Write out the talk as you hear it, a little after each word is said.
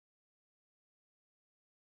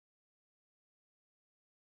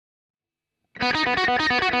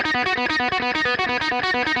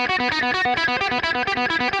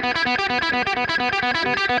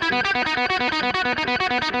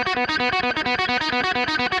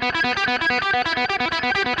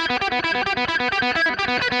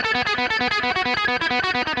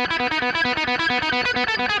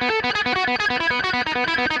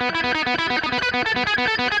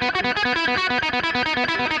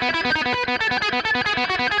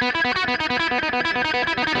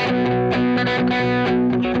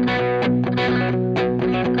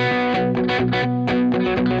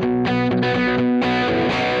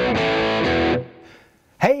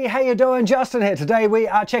Hey, how you doing? Justin here. Today we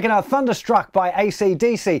are checking out Thunderstruck by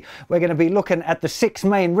AC/DC. We're going to be looking at the 6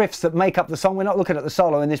 main riffs that make up the song. We're not looking at the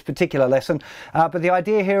solo in this particular lesson, but the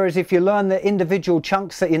idea here is if you learn the individual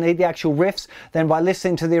chunks that you need, the actual riffs, then by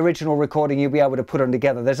listening to the original recording you'll be able to put them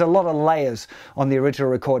together. There's a lot of layers on the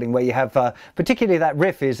original recording where you have, particularly that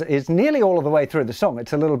riff is nearly all of the way through the song.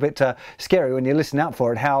 It's a little bit scary when you listen out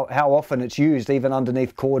for it, how often it's used even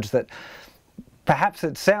underneath chords that perhaps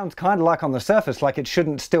it sounds kind of like on the surface like it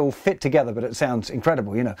shouldn't still fit together, but it sounds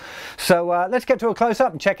incredible, you know. So let's get to a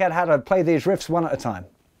close-up and check out how to play these riffs one at a time.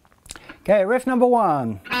 Okay, riff number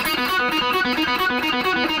 1.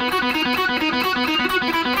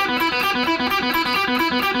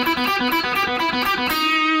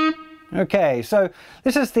 Okay, so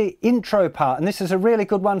this is the intro part, and this is a really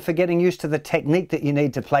good one for getting used to the technique that you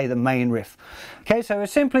need to play the main riff. Okay, so we're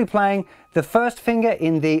simply playing the first finger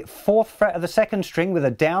in the 4th fret of the 2nd string with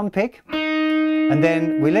a down pick, and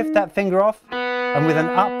then we lift that finger off, and with an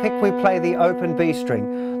up pick we play the open B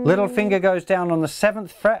string. Little finger goes down on the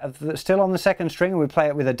 7th fret, still on the 2nd string, and we play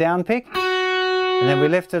it with a down pick, and then we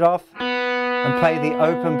lift it off and play the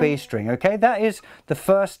open B string. Okay, that is the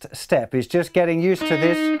first step, is just getting used to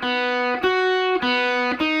this.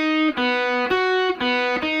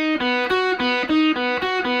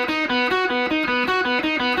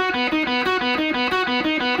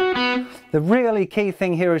 The really key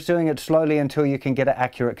thing here is doing it slowly until you can get it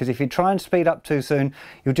accurate, because if you try and speed up too soon,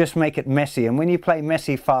 you'll just make it messy, and when you play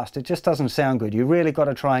messy fast, it just doesn't sound good. You really got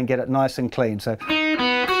to try and get it nice and clean. So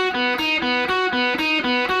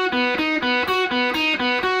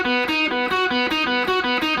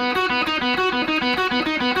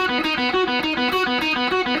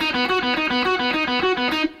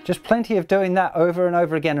just plenty of doing that over and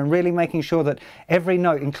over again, and really making sure that every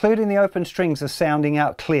note, including the open strings, are sounding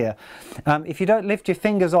out clear. If you don't lift your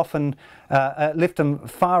fingers off and lift them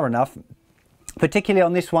far enough, particularly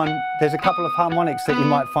on this one, there's a couple of harmonics that you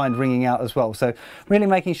might find ringing out as well. So really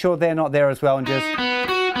making sure they're not there as well, and just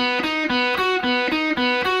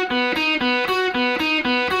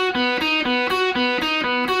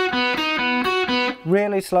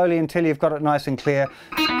really slowly until you've got it nice and clear.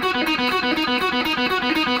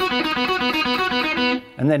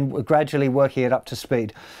 And then gradually working it up to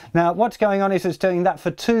speed. Now what's going on is it's doing that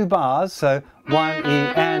for 2 bars, so 1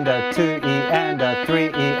 E and a 2 E and a 3 E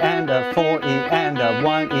and a 4 E and a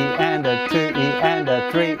 1 E and a 2 E and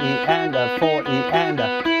a 3 E and a 4 E and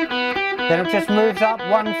a. Then it just moves up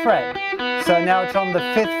 1 fret. So now it's on the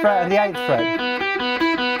 5th fret and the 8th fret.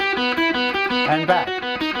 And back.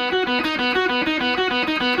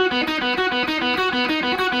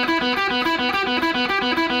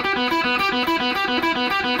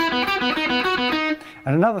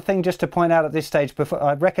 And another thing just to point out at this stage, before,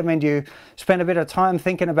 I'd recommend you spend a bit of time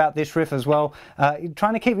thinking about this riff as well,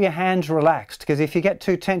 trying to keep your hands relaxed, because if you get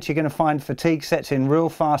too tense you're going to find fatigue sets in real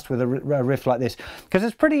fast with a riff like this, because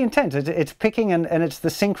it's pretty intense. It's picking and it's the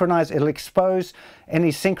synchronized, it'll expose any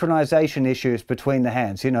synchronization issues between the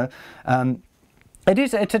hands, you know.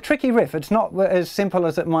 It's a tricky riff. It's not as simple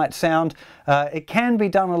as it might sound. It can be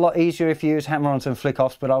done a lot easier if you use hammer-ons and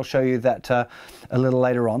flick-offs, but I'll show you that a little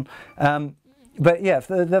later on. But yeah,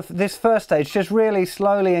 this first stage, just really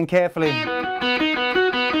slowly and carefully.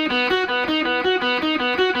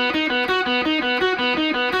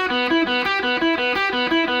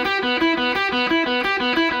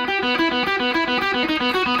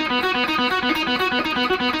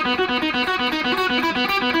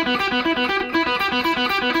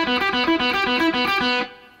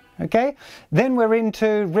 Okay, then we're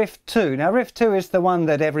into riff 2. Now riff 2 is the one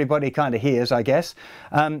that everybody kind of hears, I guess.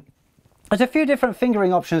 There's a few different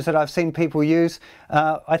fingering options that I've seen people use.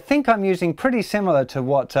 I think I'm using pretty similar to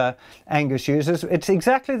what Angus uses. It's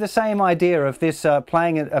exactly the same idea of this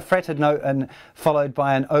playing a fretted note and followed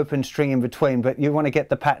by an open string in between, but you want to get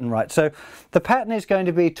the pattern right. So the pattern is going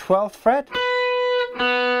to be 12th fret,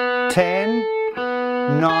 10,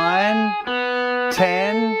 9,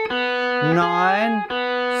 10, 9,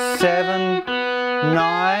 7,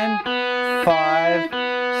 9, 5,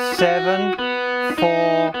 7,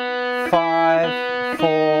 4, 5,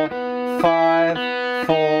 4, 5,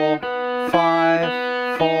 4,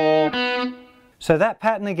 5, 4. So that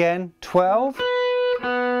pattern again, 12,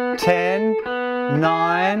 10,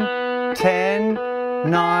 9, 10,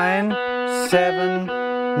 9, 7,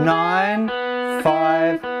 9,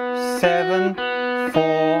 5, 7,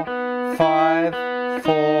 4, 5,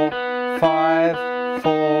 4, 5,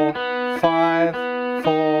 4, 5,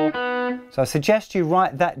 4. So I suggest you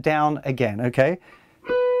write that down again, okay?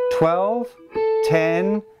 12,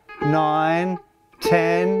 10, 9,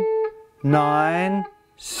 10, 9,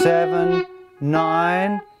 7,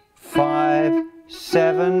 9, 5,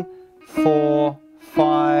 7, 4,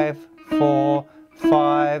 5, 4,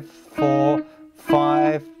 5, 4,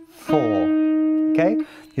 5, 4. Okay?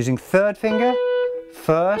 Using third finger,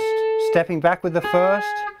 first, stepping back with the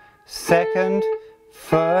first, second,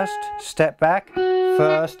 first, step back,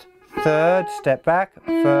 first, third, step back,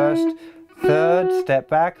 first, third, step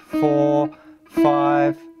back, 4,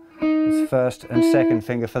 5. It's first and second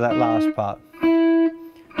finger for that last part.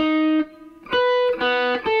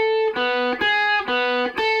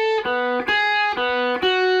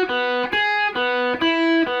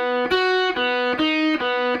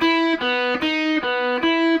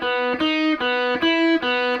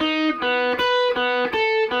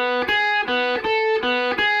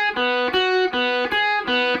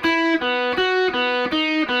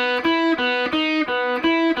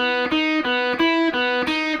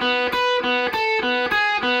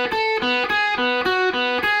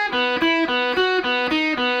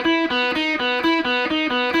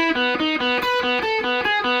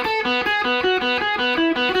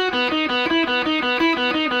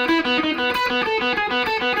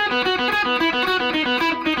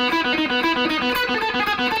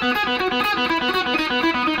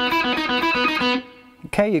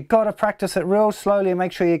 Okay, you've got to practice it real slowly and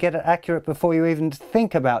make sure you get it accurate before you even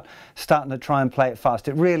think about starting to try and play it fast.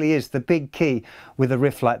 It really is the big key with a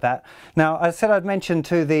riff like that. Now, I said I'd mention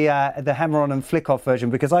to the hammer-on and flick-off version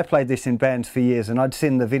because I played this in bands for years, and I'd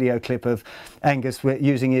seen the video clip of Angus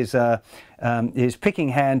using his picking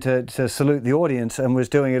hand to salute the audience, and was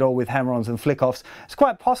doing it all with hammer-ons and flick-offs. It's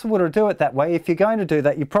quite possible to do it that way. If you're going to do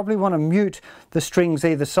that, you probably want to mute the strings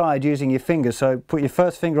either side using your fingers. So put your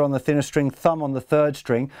first finger on the thinner string, thumb on the third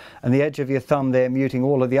string, and the edge of your thumb there muting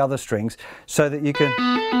all of the other strings so that you can...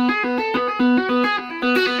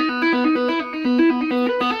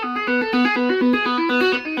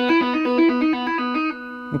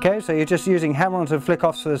 Okay, so you're just using hammer-ons and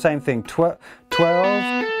flick-offs for the same thing. 12,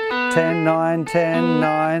 10, 9, 10,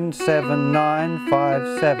 9, 7, 9,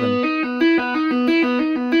 5, 7.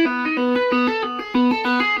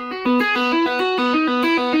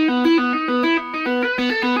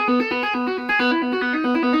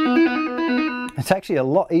 It's actually a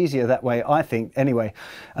lot easier that way, I think, anyway,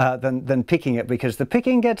 than picking it, because the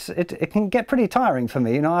picking it can get pretty tiring for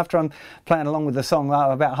me. You know, after I'm playing along with the song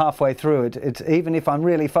about halfway through it, even if I'm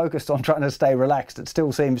really focused on trying to stay relaxed, it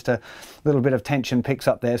still seems to, a little bit of tension picks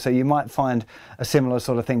up there. So you might find a similar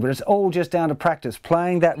sort of thing, but it's all just down to practice,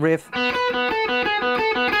 playing that riff.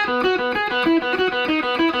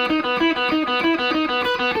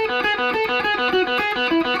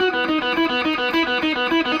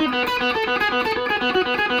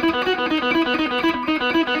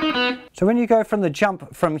 So when you go from the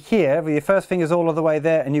jump from here, with your first finger's all of the way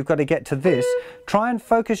there and you've got to get to this, try and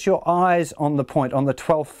focus your eyes on the point, on the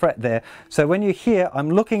 12th fret there. So when you're here,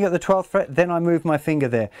 I'm looking at the 12th fret, then I move my finger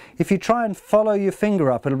there. If you try and follow your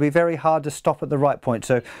finger up, it'll be very hard to stop at the right point.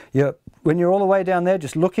 So when you're all the way down there,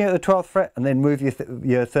 just looking at the 12th fret and then move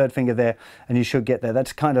your third finger there, and you should get there.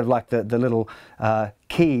 That's kind of like the little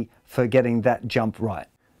key for getting that jump right.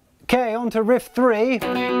 Okay, on to riff 3.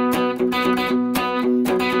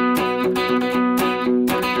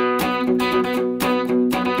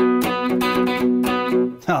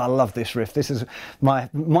 Oh, I love this riff. This is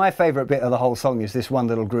my favourite bit of the whole song, is this one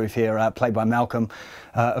little groove here, played by Malcolm.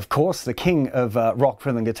 Of course, the king of rock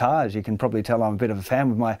rhythm guitar. As you can probably tell, I'm a bit of a fan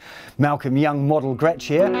with my Malcolm Young model Gretsch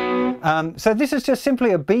here. So this is just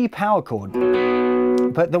simply a B power chord.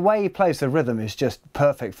 But the way he plays the rhythm is just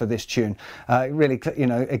perfect for this tune. Really, you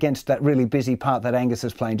know, against that really busy part that Angus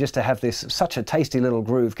is playing, just to have this such a tasty little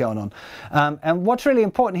groove going on. And what's really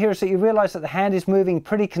important here is that you realise that the hand is moving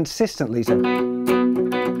pretty consistently. So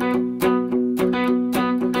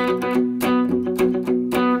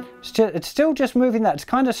it's still just moving that. It's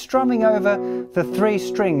kind of strumming over the 3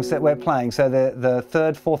 strings that we're playing. So the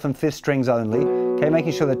 3rd, 4th and 5th strings only. Okay,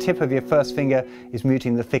 making sure the tip of your first finger is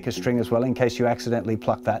muting the thicker string as well, in case you accidentally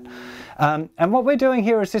pluck that. And what we're doing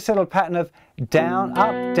here is this little pattern of down,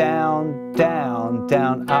 up, down, down,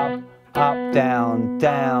 down, up, up, down,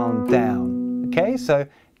 down, down. Okay, so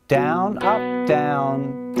down, up,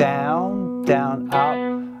 down, down, down,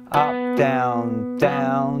 up, down,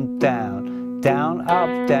 down, down, down,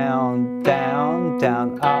 up, down, down,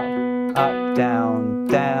 down, up, down,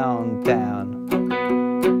 down, down.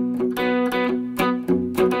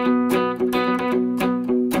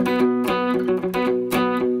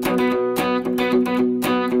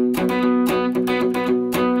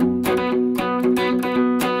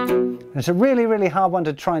 It's a really, really hard one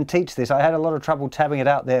to try and teach this. I had a lot of trouble tabbing it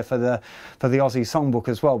out there for the Aussie songbook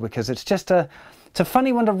as well, because it's just it's a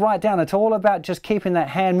funny one to write down. It's all about just keeping that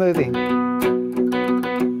hand moving.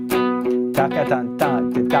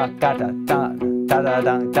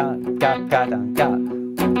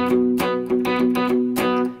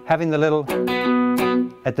 Having the little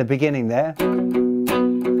at the beginning there, and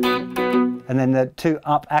then the two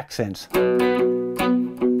up accents.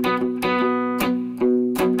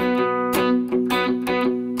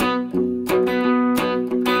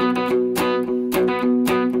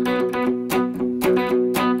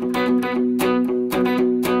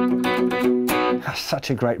 Such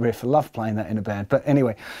a great riff. I love playing that in a band. But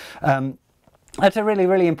anyway, that's a really,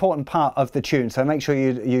 really important part of the tune. So make sure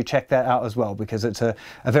you check that out as well, because it's a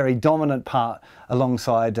very dominant part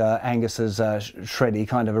alongside Angus's shreddy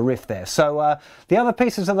kind of a riff there. So the other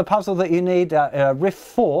pieces of the puzzle that you need, riff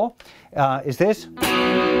 4 is this.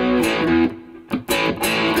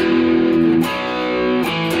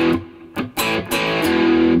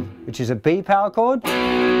 Which is a B power chord,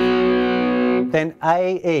 then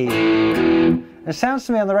A, E. It sounds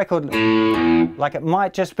to me on the record like it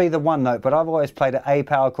might just be the one note, but I've always played an A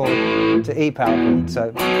power chord to E power chord,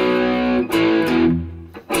 so.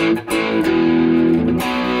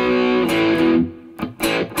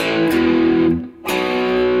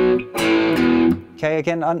 Okay,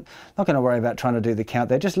 again, I'm not going to worry about trying to do the count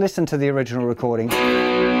there, just listen to the original recording.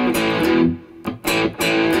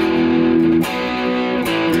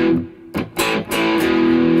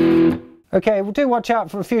 Okay, well, do watch out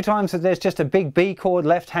for a few times that there's just a big B chord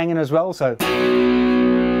left hanging as well, so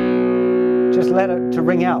just let it to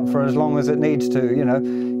ring out for as long as it needs to. You know,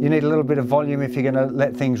 you need a little bit of volume if you're going to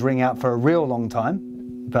let things ring out for a real long time,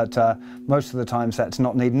 but most of the times that's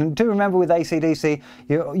not needed. And do remember with AC/DC,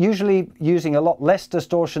 you're usually using a lot less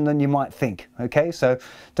distortion than you might think, okay? So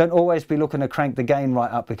don't always be looking to crank the gain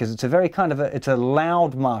right up, because it's a very kind of it's a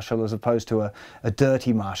loud Marshall as opposed to a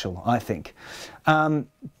dirty Marshall, I think.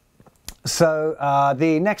 So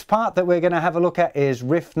the next part that we're going to have a look at is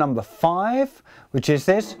riff number 5, which is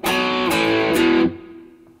this. Oh,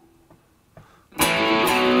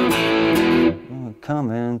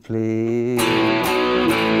 come in, please.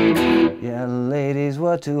 Yeah, ladies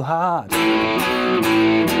were too hot.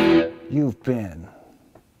 You've been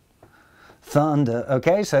thunder.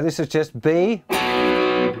 Okay, so this is just B,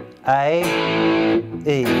 A,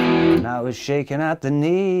 E. Now it's shaking at the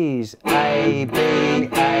knees. A, B,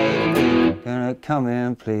 A, E. Gonna come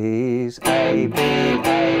in, please. A, B,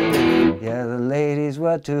 A, E. Yeah, the ladies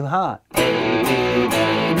were too hot. A, B,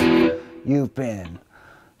 A, E. You've been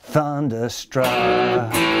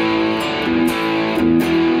thunderstruck.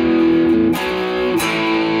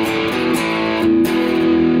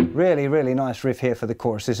 Really, really nice riff here for the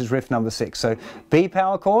chorus. This is riff number 6. So B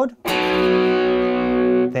power chord,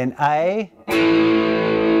 then A,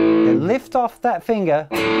 then lift off that finger.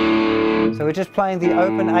 So we're just playing the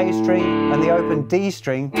open A string and the open D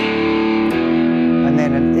string, and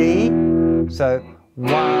then an E. So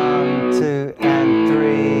 1, 2, and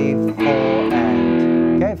 3, 4,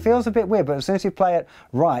 and. Okay, it feels a bit weird, but as soon as you play it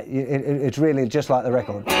right, it's really just like the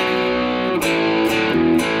record.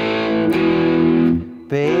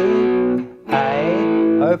 B,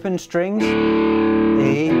 A, open strings,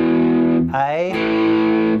 E, A,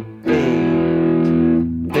 E,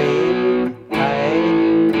 B, A.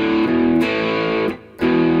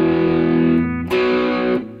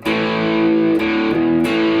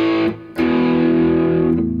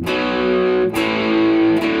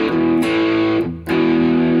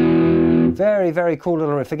 Very, very cool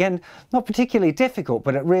little riff. Again, not particularly difficult,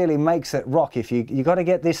 but it really makes it rock. If you got to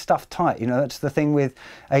get this stuff tight. You know, that's the thing with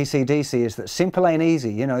AC/DC, is that simple ain't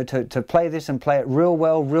easy. You know, to play this and play it real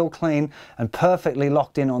well, real clean, and perfectly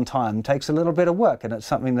locked in on time takes a little bit of work, and it's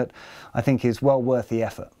something that I think is well worth the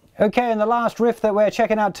effort. Okay, and the last riff that we're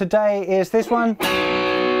checking out today is this one,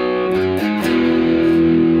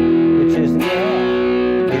 which is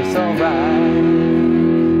yeah, it's alright.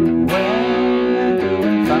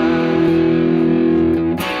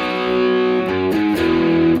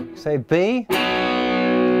 Say B,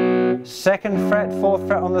 2nd fret, 4th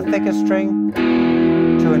fret on the thicker string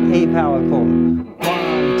to an E power chord.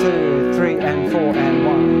 1, 2, and 4 and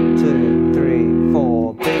 1, 2, 3,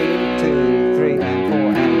 4, B, 2, 3 and 4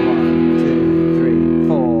 and 1, 2, 3,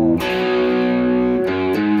 4.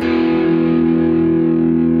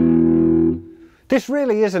 This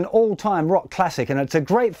really is an all-time rock classic, and it's a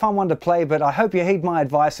great fun one to play, but I hope you heed my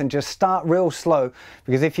advice and just start real slow,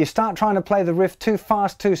 because if you start trying to play the riff too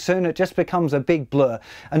fast too soon, it just becomes a big blur.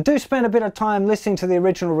 And do spend a bit of time listening to the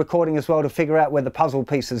original recording as well to figure out where the puzzle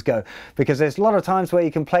pieces go, because there's a lot of times where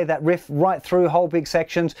you can play that riff right through whole big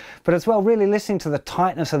sections, but as well really listening to the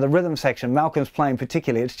tightness of the rhythm section Malcolm's playing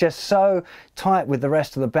particularly. It's just so tight with the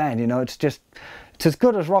rest of the band, you know, it's as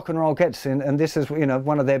good as rock and roll gets, and this is, you know,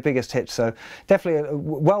 one of their biggest hits, so definitely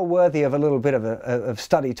well worthy of a little bit of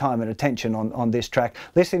study time and attention on this track.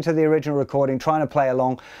 Listening to the original recording, trying to play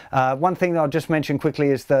along. One thing that I'll just mention quickly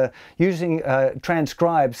is using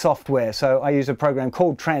transcribe software. So I use a program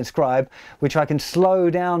called Transcribe, which I can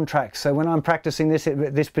slow down tracks. So when I'm practicing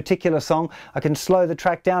this particular song, I can slow the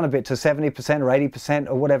track down a bit to 70% or 80%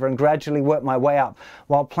 or whatever, and gradually work my way up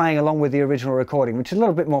while playing along with the original recording, which is a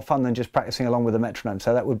little bit more fun than just practicing along with the metronome.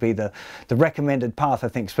 So that would be the recommended path, I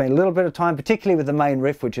think. Spend a little bit of time, particularly with the main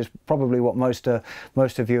riff, which is probably what most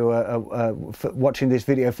of you are watching this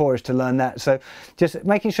video for, is to learn that. So just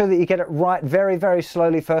making sure that you get it right very, very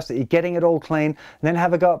slowly first, that you're getting it all clean, and then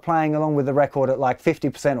have a go at playing along with the record at like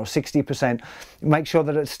 50% or 60%. Make sure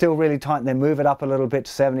that it's still really tight, and then move it up a little bit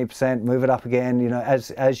to 70%, move it up again, you know,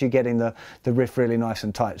 as you're getting the riff really nice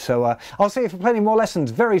and tight. So I'll see you for plenty more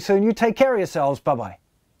lessons very soon. You take care of yourselves. Bye-bye.